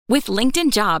With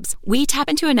LinkedIn Jobs, we tap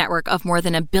into a network of more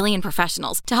than 1 billion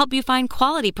professionals to help you find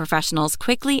quality professionals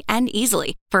quickly and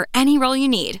easily for any role you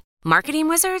need. Marketing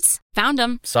wizards? Found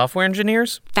them. Software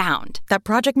engineers? Found. That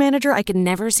project manager I could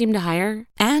never seem to hire?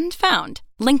 And found.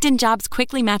 LinkedIn Jobs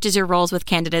quickly matches your roles with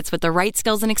candidates with the right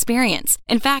skills and experience.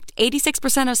 In fact,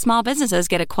 86% of small businesses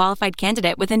get a qualified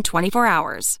candidate within 24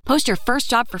 hours. Post your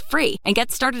first job for free and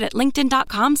get started at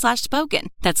linkedin.com/spoken.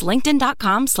 That's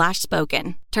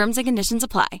linkedin.com/spoken. Terms and conditions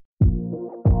apply.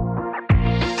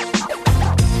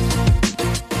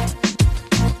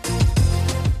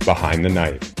 Behind the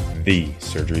Knife, the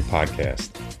surgery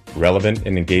podcast. Relevant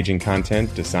and engaging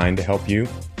content designed to help you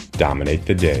dominate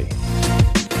the day.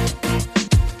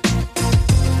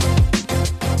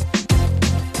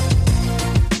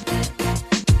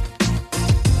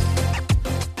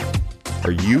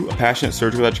 Are you a passionate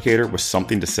surgical educator with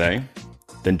something to say?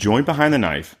 Then join Behind the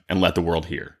Knife and let the world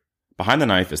hear. Behind the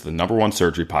Knife is the #1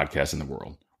 surgery podcast in the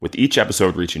world, with each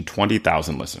episode reaching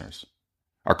 20,000 listeners.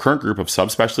 Our current group of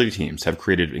subspecialty teams have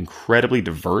created incredibly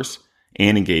diverse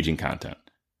and engaging content,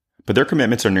 but their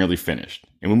commitments are nearly finished,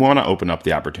 and we want to open up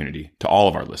the opportunity to all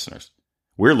of our listeners.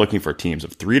 We're looking for teams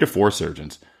of 3 to 4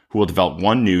 surgeons who will develop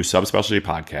one new subspecialty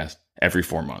podcast every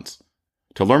 4 months.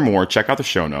 To learn more, check out the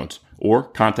show notes or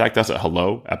contact us at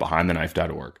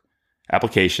hello@behindtheknife.org.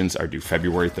 Applications are due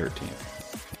February 13th.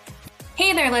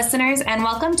 Hey there, listeners, and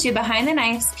welcome to Behind the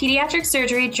Knife's Pediatric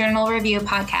Surgery Journal Review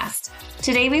podcast.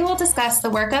 Today we will discuss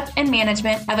the workup and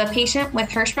management of a patient with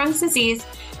Hirschsprung's disease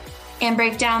and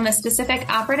break down the specific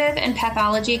operative and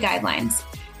pathology guidelines.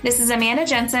 This is Amanda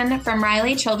Jensen from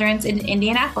Riley Children's in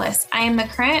Indianapolis. I am the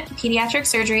current Pediatric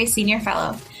Surgery Senior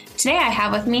Fellow. Today I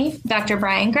have with me Dr.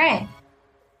 Brian Gray.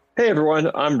 Hey everyone,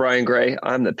 I'm Brian Gray.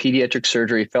 I'm the Pediatric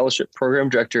Surgery Fellowship Program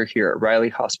Director here at Riley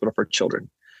Hospital for Children.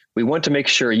 We want to make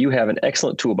sure you have an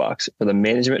excellent toolbox for the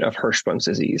management of Hirschsprung's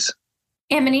disease.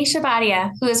 And Manisha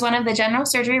Bhatia, who is one of the general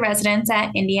surgery residents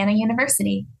at Indiana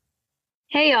University.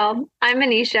 Hey y'all, I'm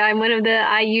Manisha. I'm one of the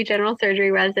IU general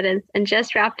surgery residents and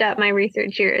just wrapped up my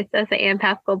research years as the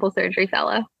AMPATH Global Surgery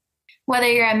Fellow.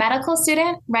 Whether you're a medical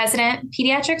student, resident,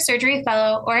 pediatric surgery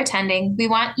fellow, or attending, we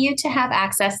want you to have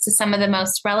access to some of the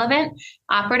most relevant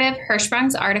operative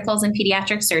Hirschsprung's articles in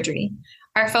pediatric surgery.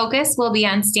 Our focus will be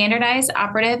on standardized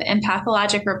operative and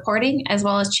pathologic reporting, as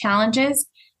well as challenges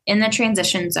in the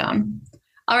transition zone.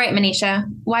 All right, Manisha,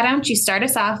 why don't you start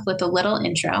us off with a little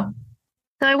intro?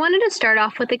 So I wanted to start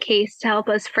off with a case to help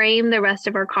us frame the rest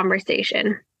of our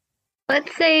conversation.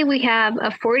 Let's say we have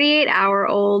a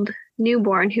 48-hour-old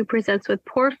newborn who presents with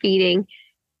poor feeding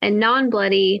and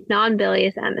non-bloody,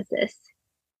 non-bilious emesis.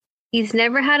 He's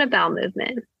never had a bowel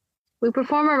movement. We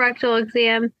perform a rectal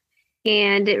exam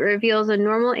and it reveals a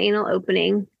normal anal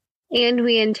opening, and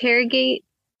we interrogate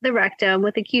the rectum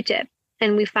with a Q-tip,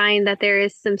 and we find that there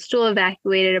is some stool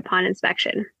evacuated upon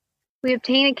inspection. We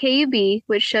obtain a KUB,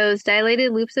 which shows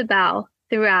dilated loops of bowel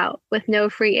throughout with no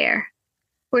free air.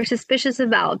 We're suspicious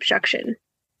of bowel obstruction.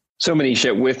 So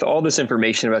Manisha, with all this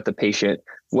information about the patient,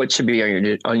 what should be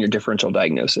on your differential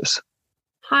diagnosis?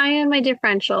 High on my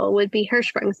differential would be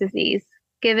Hirschsprung's disease,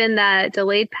 given that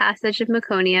delayed passage of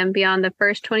meconium beyond the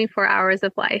first 24 hours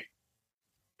of life.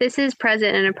 This is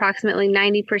present in approximately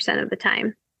 90% of the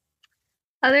time.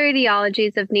 Other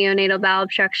etiologies of neonatal bowel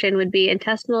obstruction would be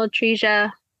intestinal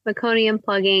atresia, meconium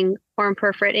plugging, or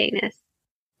imperforate anus.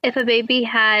 If a baby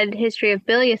had history of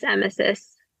bilious emesis,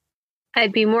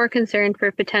 I'd be more concerned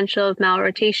for potential of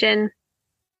malrotation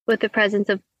with the presence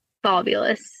of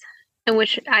volvulus, in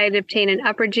which I'd obtain an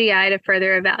upper GI to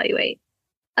further evaluate.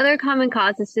 Other common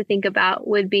causes to think about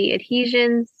would be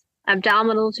adhesions,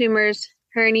 abdominal tumors,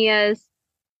 hernias,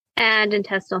 and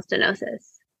intestinal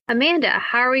stenosis. Amanda,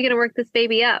 how are we going to work this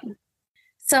baby up?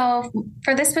 So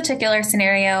for this particular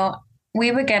scenario,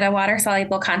 we would get a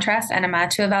water-soluble contrast enema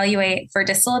to evaluate for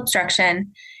distal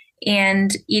obstruction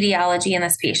and etiology in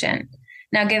this patient.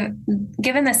 Now,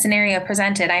 given the scenario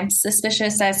presented, I'm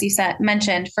suspicious, as you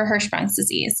mentioned, for Hirschsprung's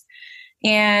disease.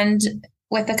 And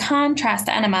with the contrast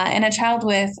enema in a child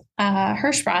with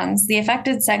Hirschsprung's, the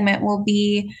affected segment will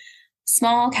be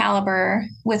small caliber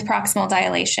with proximal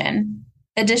dilation.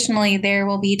 Additionally, there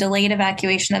will be delayed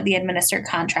evacuation of the administered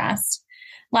contrast.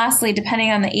 Lastly, depending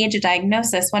on the age of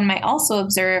diagnosis, one might also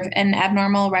observe an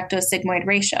abnormal rectosigmoid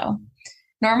ratio.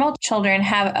 Normal children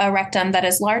have a rectum that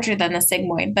is larger than the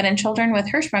sigmoid, but in children with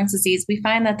Hirschsprung's disease, we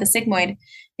find that the sigmoid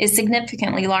is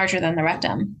significantly larger than the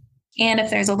rectum. And if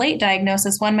there's a late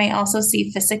diagnosis, one may also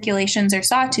see fasciculations or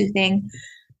sawtoothing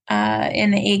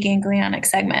in the aganglionic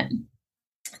segment.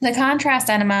 The contrast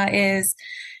enema is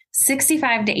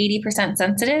 65 to 80%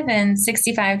 sensitive and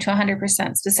 65 to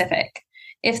 100% specific.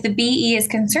 If the BE is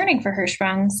concerning for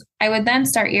Hirschsprungs, I would then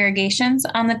start irrigations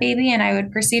on the baby and I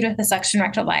would proceed with a suction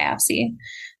rectal biopsy.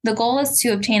 The goal is to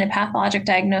obtain a pathologic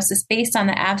diagnosis based on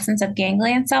the absence of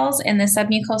ganglion cells in the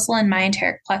submucosal and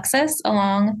myenteric plexus,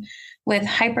 along with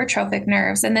hypertrophic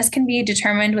nerves. And this can be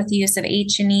determined with the use of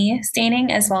H&E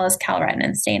staining as well as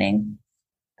calretin staining.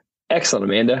 Excellent,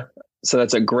 Amanda. So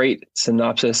that's a great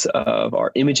synopsis of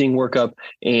our imaging workup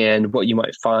and what you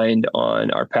might find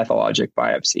on our pathologic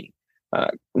biopsy.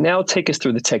 Now take us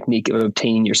through the technique of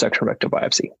obtaining your suction rectal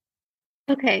biopsy.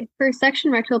 Okay, for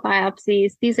suction rectal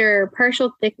biopsies, these are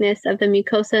partial thickness of the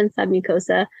mucosa and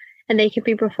submucosa, and they can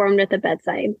be performed at the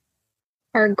bedside.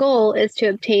 Our goal is to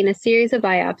obtain a series of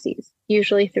biopsies,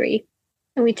 usually 3,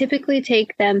 and we typically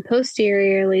take them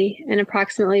posteriorly and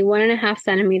approximately 1.5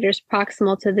 centimeters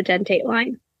proximal to the dentate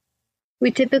line.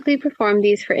 We typically perform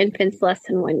these for infants less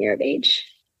than 1 year of age.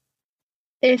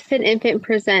 If an infant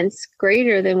presents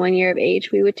greater than 1 year of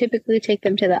age, we would typically take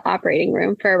them to the operating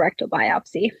room for a rectal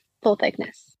biopsy, full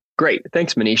thickness. Great.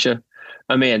 Thanks, Manisha.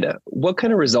 Amanda, what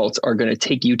kind of results are going to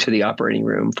take you to the operating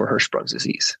room for Hirschsprung's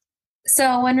disease?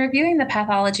 So when reviewing the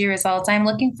pathology results, I'm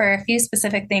looking for a few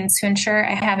specific things to ensure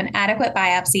I have an adequate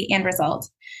biopsy and result.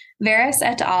 Veris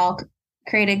et al.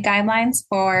 Created guidelines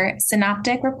for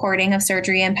synoptic reporting of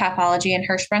surgery and pathology in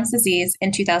Hirschsprung's disease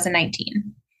in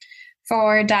 2019.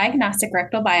 For diagnostic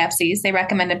rectal biopsies, they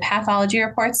recommended pathology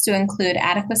reports to include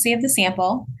adequacy of the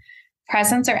sample,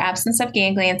 presence or absence of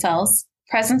ganglion cells,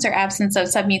 presence or absence of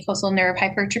submucosal nerve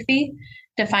hypertrophy,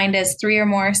 defined as 3 or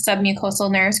more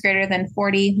submucosal nerves greater than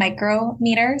 40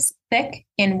 micrometers thick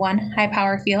in one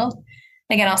high-power field.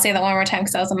 Again, I'll say that one more time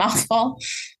because that was a mouthful.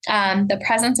 The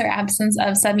presence or absence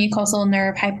of submucosal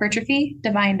nerve hypertrophy,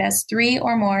 defined as 3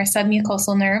 or more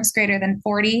submucosal nerves greater than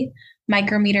 40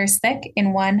 micrometers thick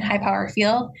in one high-power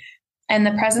field, and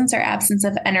the presence or absence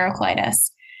of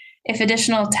enterocolitis. If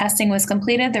additional testing was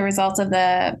completed, the results of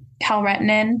the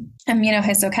calretin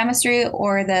immunohistochemistry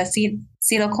or the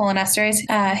acetylcholinesterase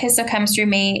histochemistry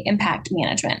may impact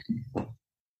management.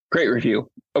 Great review.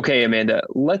 Okay, Amanda,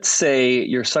 let's say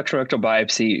your suction rectal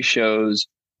biopsy shows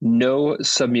no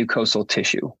submucosal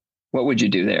tissue. What would you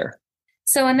do there?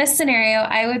 So in this scenario,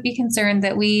 I would be concerned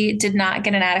that we did not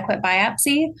get an adequate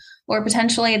biopsy, or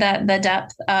potentially that the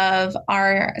depth of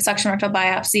our suction rectal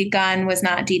biopsy gun was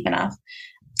not deep enough.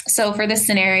 So for this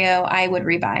scenario, I would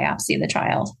rebiopsy the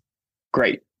child.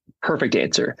 Great. Perfect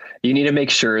answer. You need to make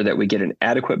sure that we get an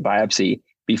adequate biopsy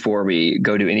before we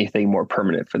go do anything more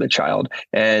permanent for the child.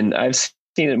 And I've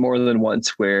seen it more than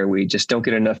once where we just don't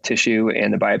get enough tissue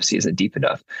and the biopsy isn't deep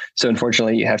enough. So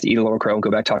unfortunately, you have to eat a little crow and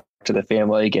go back, talk to the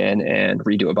family again and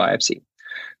redo a biopsy.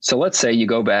 So let's say you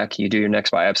go back, you do your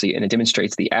next biopsy and it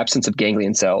demonstrates the absence of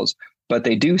ganglion cells, but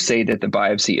they do say that the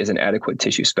biopsy is an adequate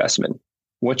tissue specimen.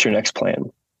 What's your next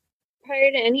plan?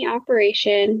 Prior to any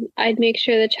operation, I'd make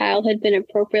sure the child had been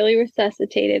appropriately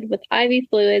resuscitated with IV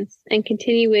fluids and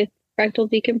continue with rectal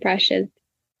decompression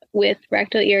with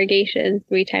rectal irrigation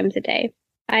 3 times a day.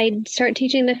 I'd start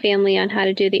teaching the family on how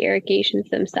to do the irrigations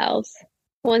themselves.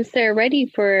 Once they're ready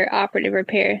for operative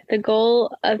repair, the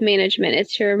goal of management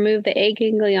is to remove the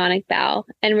aganglionic bowel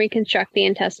and reconstruct the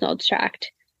intestinal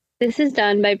tract. This is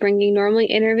done by bringing normally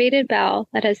innervated bowel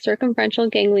that has circumferential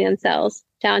ganglion cells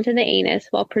down to the anus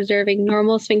while preserving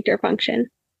normal sphincter function.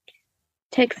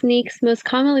 Techniques most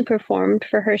commonly performed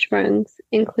for Hirschsprung's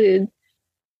include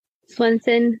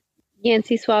Swenson,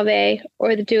 Yancey Suave,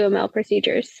 or the Duhamel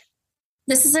procedures.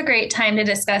 This is a great time to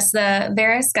discuss the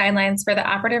various guidelines for the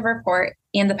operative report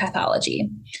and the pathology.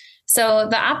 So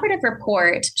the operative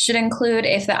report should include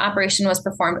if the operation was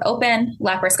performed open,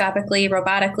 laparoscopically,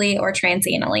 robotically, or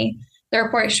transanally. The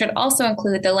report should also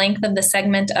include the length of the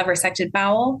segment of resected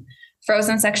bowel,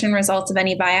 frozen section results of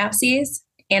any biopsies,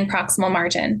 and proximal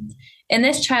margin. In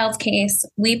this child's case,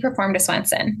 we performed a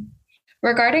Swenson.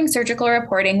 Regarding surgical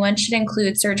reporting, one should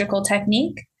include surgical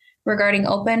technique, regarding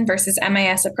open versus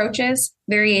MIS approaches,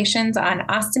 variations on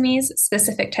ostomies,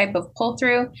 specific type of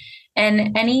pull-through,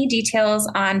 and any details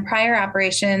on prior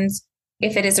operations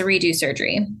if it is a redo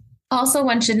surgery. Also,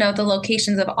 one should note the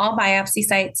locations of all biopsy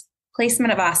sites,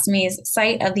 placement of ostomies,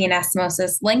 site of the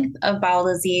anastomosis, length of bowel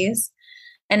disease,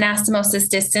 anastomosis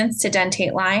distance to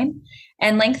dentate line,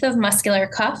 and length of muscular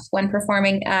cuff when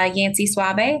performing Yancey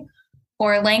Suave,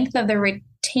 or length of the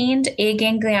retained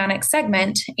aganglionic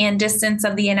segment and distance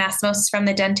of the anastomosis from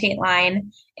the dentate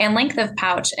line, and length of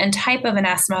pouch and type of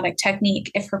anastomotic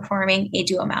technique if performing a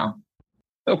Duhamel.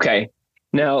 Okay.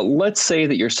 Now, let's say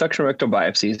that your suction rectal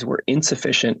biopsies were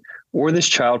insufficient or this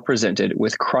child presented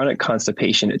with chronic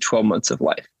constipation at 12 months of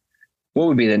life. What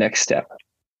would be the next step?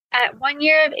 At 1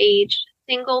 year of age,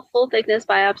 single full-thickness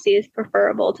biopsy is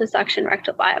preferable to suction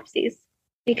rectal biopsies.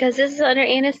 Because this is under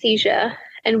anesthesia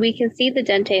and we can see the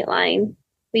dentate line,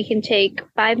 we can take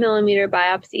 5 millimeter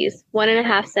biopsies,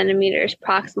 1.5 centimeters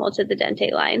proximal to the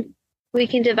dentate line. We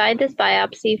can divide this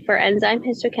biopsy for enzyme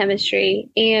histochemistry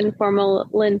and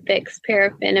formalin-fixed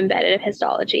paraffin-embedded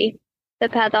histology. The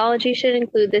pathology should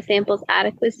include the sample's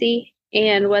adequacy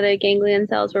and whether ganglion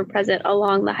cells were present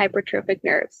along the hypertrophic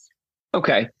nerves.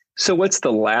 Okay, so what's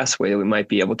the last way that we might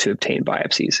be able to obtain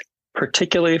biopsies,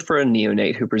 particularly for a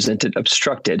neonate who presented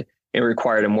obstructed and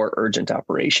required a more urgent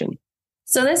operation?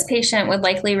 So this patient would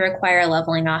likely require a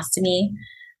leveling ostomy.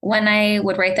 When I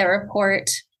would write that report,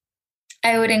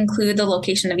 I would include the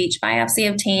location of each biopsy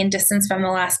obtained, distance from the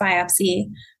last biopsy,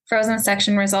 frozen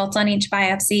section results on each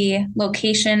biopsy,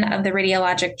 location of the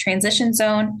radiologic transition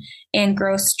zone and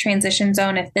gross transition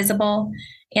zone if visible,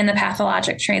 and the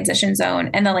pathologic transition zone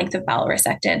and the length of bowel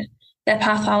resected. The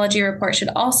pathology report should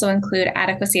also include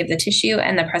adequacy of the tissue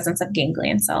and the presence of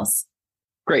ganglion cells.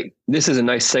 Great. This is a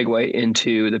nice segue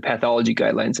into the pathology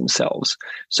guidelines themselves.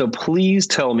 So please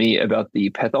tell me about the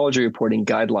pathology reporting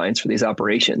guidelines for these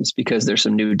operations, because there's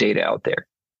some new data out there.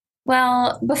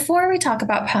 Well, before we talk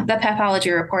about the pathology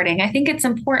reporting, I think it's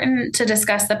important to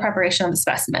discuss the preparation of the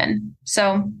specimen.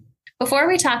 So before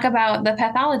we talk about the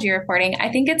pathology reporting,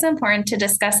 I think it's important to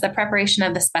discuss the preparation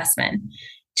of the specimen.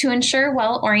 To ensure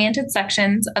well-oriented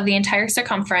sections of the entire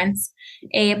circumference,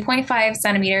 a 0.5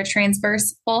 centimeter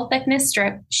transverse full thickness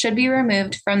strip should be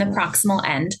removed from the proximal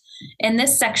end. And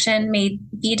this section may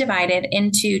be divided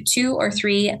into 2 or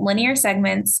 3 linear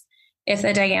segments if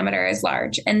the diameter is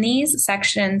large. And these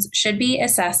sections should be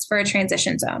assessed for a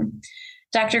transition zone.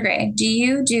 Dr. Gray, do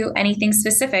you do anything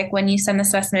specific when you send the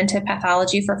specimen to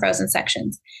pathology for frozen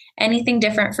sections? Anything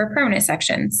different for permanent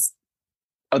sections?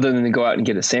 Other than to go out and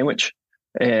get a sandwich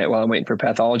while I'm waiting for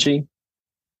pathology?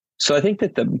 So I think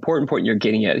that the important point you're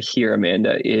getting at here,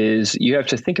 Amanda, is you have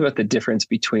to think about the difference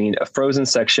between a frozen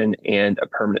section and a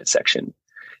permanent section.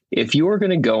 If you are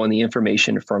going to go on the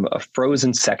information from a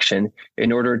frozen section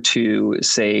in order to,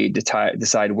 say,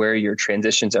 decide where your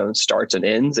transition zone starts and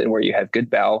ends and where you have good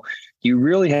bowel, you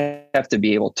really have to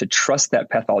be able to trust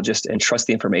that pathologist and trust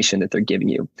the information that they're giving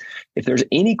you. If there's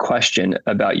any question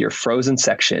about your frozen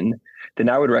section, then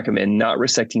I would recommend not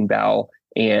resecting bowel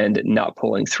and not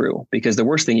pulling through, because the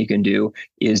worst thing you can do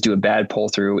is do a bad pull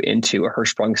through into a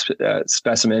Hirschsprung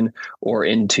specimen or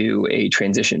into a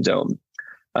transition zone.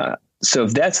 So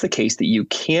if that's the case, that you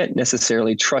can't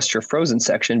necessarily trust your frozen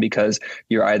section because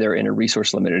you're either in a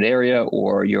resource limited area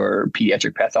or your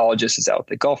pediatric pathologist is out at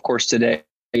the golf course today,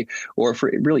 or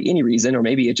for really any reason, or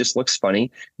maybe it just looks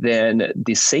funny, then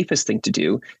the safest thing to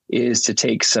do is to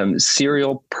take some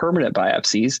serial permanent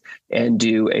biopsies and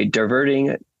do a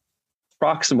diverting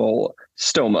proximal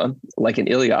stoma, like an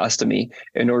ileostomy,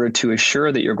 in order to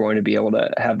assure that you're going to be able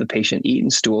to have the patient eat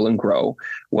and stool and grow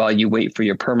while you wait for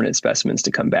your permanent specimens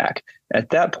to come back. At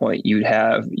that point, you'd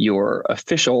have your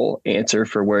official answer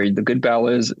for where the good bowel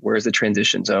is, where's the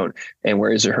transition zone, and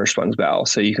where is the Hirschsprung's bowel,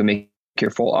 so you can make your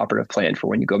full operative plan for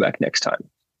when you go back next time.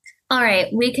 All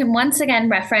right, we can once again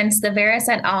reference the Veris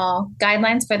et al.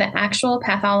 Guidelines for the actual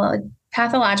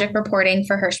pathologic reporting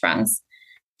for Hirschsprung's.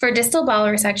 For distal bowel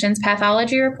resections,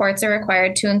 pathology reports are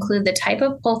required to include the type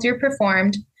of pull-through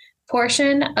performed,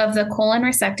 portion of the colon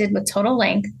resected with total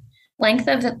length, length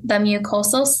of the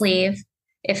mucosal sleeve,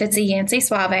 if it's a Yancey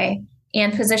Suave,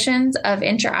 and positions of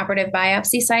intraoperative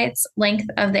biopsy sites, length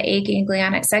of the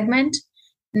aganglionic segment,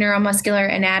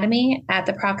 neuromuscular anatomy at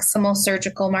the proximal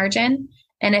surgical margin,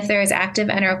 and if there is active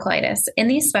enterocolitis. In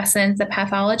these specimens, the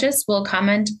pathologist will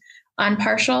comment on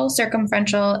partial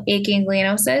circumferential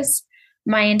aganglionosis,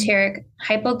 myenteric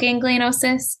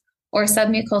hypoganglionosis, or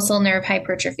submucosal nerve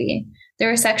hypertrophy. The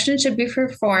resection should be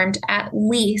performed at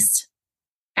least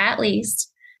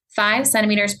 5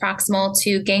 centimeters proximal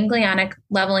to ganglionic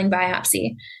leveling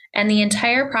biopsy, and the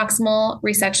entire proximal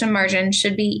resection margin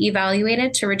should be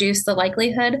evaluated to reduce the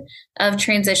likelihood of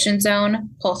transition zone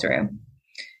pull-through.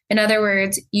 In other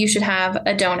words, you should have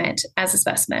a donut as a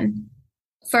specimen.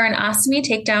 For an ostomy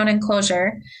takedown and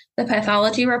closure, the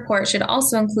pathology report should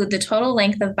also include the total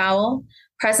length of bowel,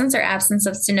 presence or absence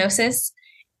of stenosis,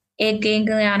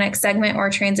 aganglionic segment or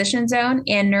transition zone,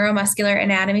 and neuromuscular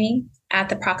anatomy at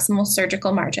the proximal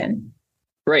surgical margin.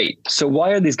 Great. So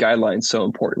why are these guidelines so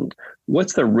important?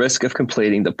 What's the risk of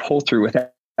completing the pull-through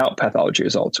without pathology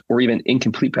results or even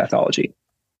incomplete pathology?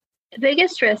 The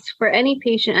biggest risk for any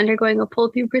patient undergoing a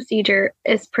pull-through procedure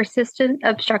is persistent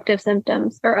obstructive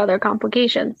symptoms or other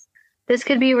complications. This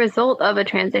could be a result of a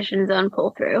transition zone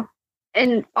pull-through.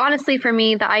 And honestly, for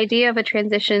me, the idea of a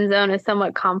transition zone is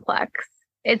somewhat complex.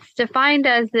 It's defined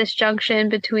as this junction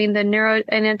between the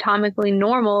neuroanatomically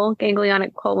normal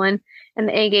ganglionic colon and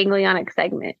the aganglionic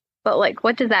segment. But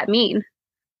what does that mean?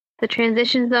 The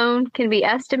transition zone can be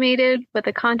estimated with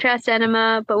a contrast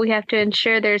enema, but we have to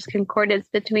ensure there's concordance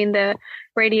between the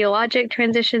radiologic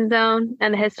transition zone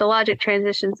and the histologic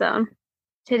transition zone.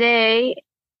 Today,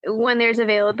 when there's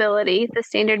availability, the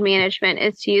standard management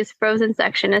is to use frozen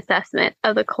section assessment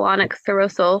of the colonic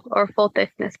serosal or full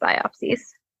thickness biopsies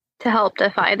to help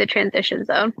define the transition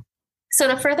zone. So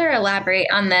to further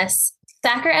elaborate on this,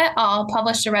 Thacker et al.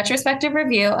 Published a retrospective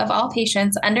review of all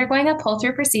patients undergoing a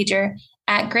pull-through procedure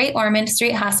at Great Ormond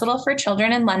Street Hospital for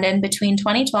Children in London between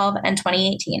 2012 and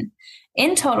 2018.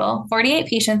 In total, 48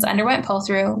 patients underwent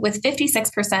pull-through, with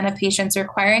 56% of patients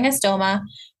requiring a stoma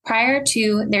prior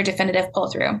to their definitive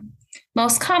pull-through,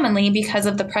 most commonly because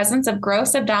of the presence of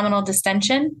gross abdominal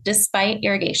distension despite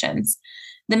irrigations.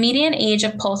 The median age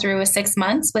of pull-through was 6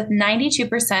 months, with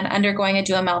 92% undergoing a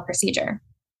Duhamel procedure.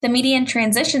 The median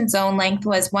transition zone length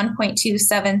was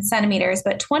 1.27 centimeters,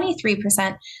 but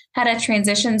 23% had a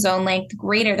transition zone length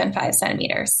greater than 5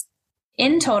 centimeters.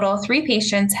 In total, 3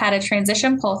 patients had a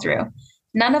transition pull-through,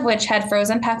 none of which had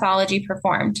frozen pathology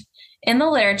performed. In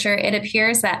the literature, it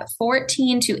appears that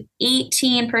 14 to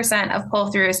 18% of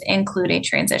pull-throughs include a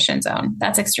transition zone.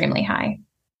 That's extremely high.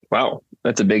 Wow,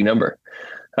 that's a big number.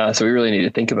 So we really need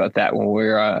to think about that when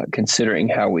we're considering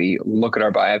how we look at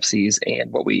our biopsies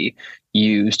and what we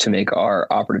use to make our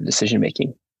operative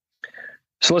decision-making.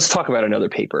 So let's talk about another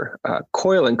paper.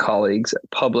 Coyle and colleagues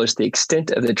published the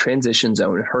extent of the transition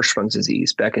zone in Hirschsprung's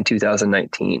disease back in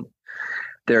 2019.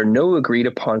 There are no agreed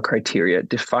upon criteria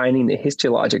defining the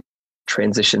histologic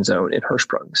transition zone in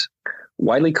Hirschsprung's.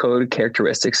 Widely coded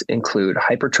characteristics include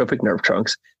hypertrophic nerve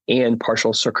trunks and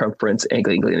partial circumference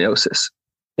ganglionosis.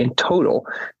 In total,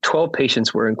 12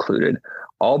 patients were included.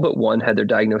 All but one had their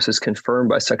diagnosis confirmed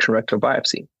by section rectal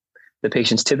biopsy. The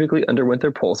patients typically underwent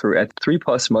their pull-through at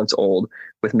 3+ months old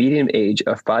with median age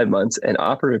of 5 months, and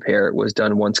operative repair was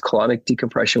done once colonic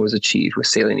decompression was achieved with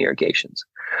saline irrigations.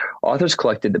 Authors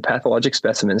collected the pathologic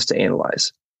specimens to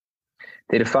analyze.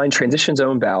 They defined transition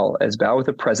zone bowel as bowel with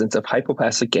the presence of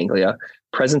hypoplastic ganglia,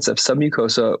 presence of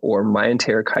submucosa or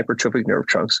myenteric hypertrophic nerve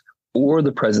trunks, or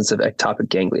the presence of ectopic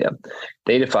ganglia.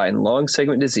 They define long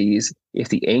segment disease if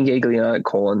the aganglionic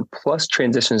colon plus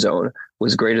transition zone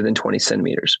was greater than 20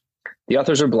 centimeters. The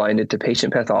authors are blinded to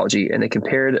patient pathology, and they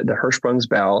compared the Hirschsprung's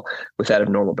bowel with that of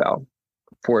normal bowel.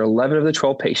 For 11 of the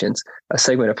 12 patients, a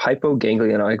segment of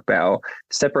hypoganglionic bowel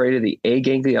separated the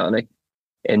aganglionic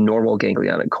and normal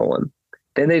ganglionic colon.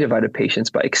 Then they divided patients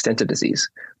by extent of disease.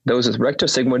 Those with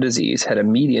rectosigmoid disease had a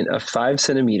median of 5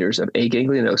 centimeters of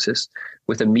aganglionosis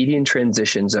with a median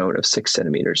transition zone of 6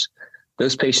 centimeters.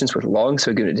 Those patients with long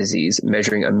segment disease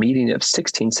measuring a median of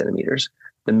 16 centimeters,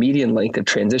 the median length of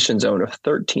transition zone of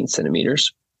 13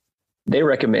 centimeters. They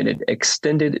recommended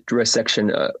extended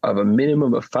resection of a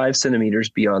minimum of 5 centimeters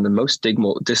beyond the most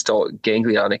distal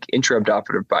ganglionic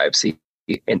intraabdominal biopsy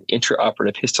and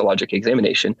intraoperative histologic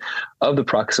examination of the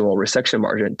proximal resection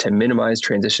margin to minimize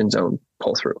transition zone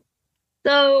pull-through.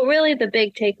 So really the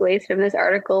big takeaways from this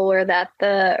article were that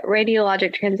the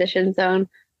radiologic transition zone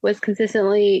was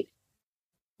consistently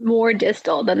more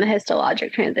distal than the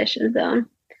histologic transition zone.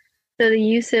 So the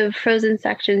use of frozen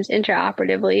sections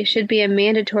intraoperatively should be a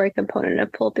mandatory component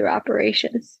of pull-through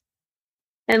operations.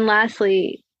 And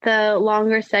lastly, the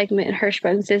longer segment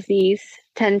Hirschsprung's disease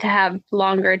tend to have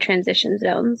longer transition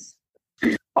zones.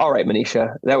 All right,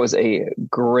 Manisha, that was a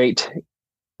great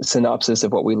synopsis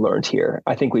of what we learned here.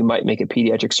 I think we might make a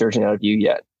pediatric surgeon out of you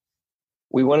yet.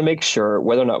 We want to make sure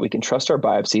whether or not we can trust our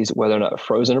biopsies, whether or not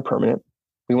frozen or permanent.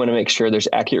 We want to make sure there's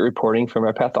accurate reporting from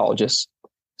our pathologists.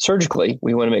 Surgically,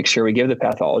 we want to make sure we give the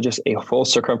pathologist a full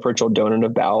circumferential donut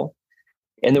of bowel.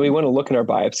 And then we want to look in our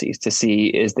biopsies to see,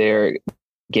 is there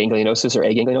ganglionosis or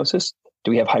aganglionosis? Do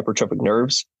we have hypertrophic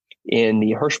nerves? In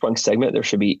the Hirschsprung segment, there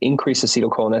should be increased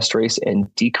acetylcholinesterase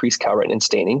and decreased calretin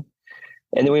staining.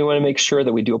 And then we want to make sure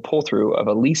that we do a pull-through of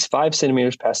at least 5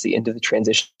 centimeters past the end of the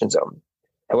transition zone.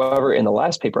 However, in the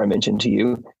last paper I mentioned to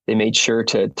you, they made sure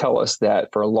to tell us that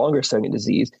for a longer segment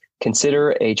disease,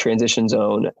 consider a transition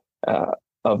zone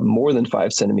of more than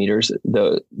 5 centimeters.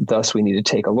 Thus, we need to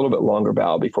take a little bit longer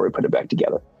bowel before we put it back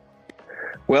together.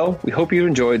 Well, we hope you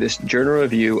enjoyed this journal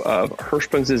review of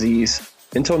Hirschsprung's disease.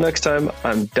 Until next time,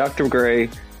 I'm Dr. Gray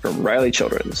from Riley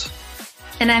Children's.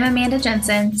 And I'm Amanda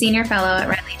Jensen, Senior Fellow at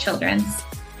Riley Children's.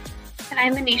 And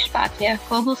I'm Anish Bhatia,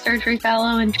 Global Surgery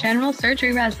Fellow and General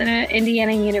Surgery Resident at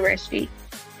Indiana University.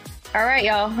 All right,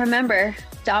 y'all, remember,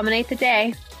 dominate the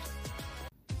day.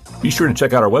 Be sure to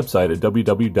check out our website at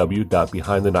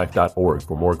www.behindtheknife.org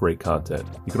for more great content.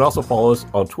 You can also follow us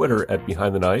on Twitter at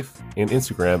Behind the Knife and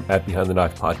Instagram at Behind the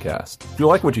Knife Podcast. If you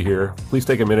like what you hear, please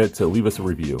take a minute to leave us a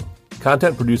review.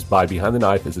 Content produced by Behind the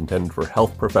Knife is intended for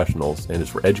health professionals and is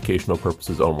for educational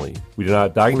purposes only. We do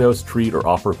not diagnose, treat, or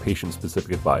offer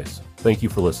patient-specific advice. Thank you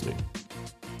for listening.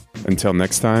 Until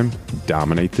next time,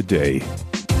 dominate the day.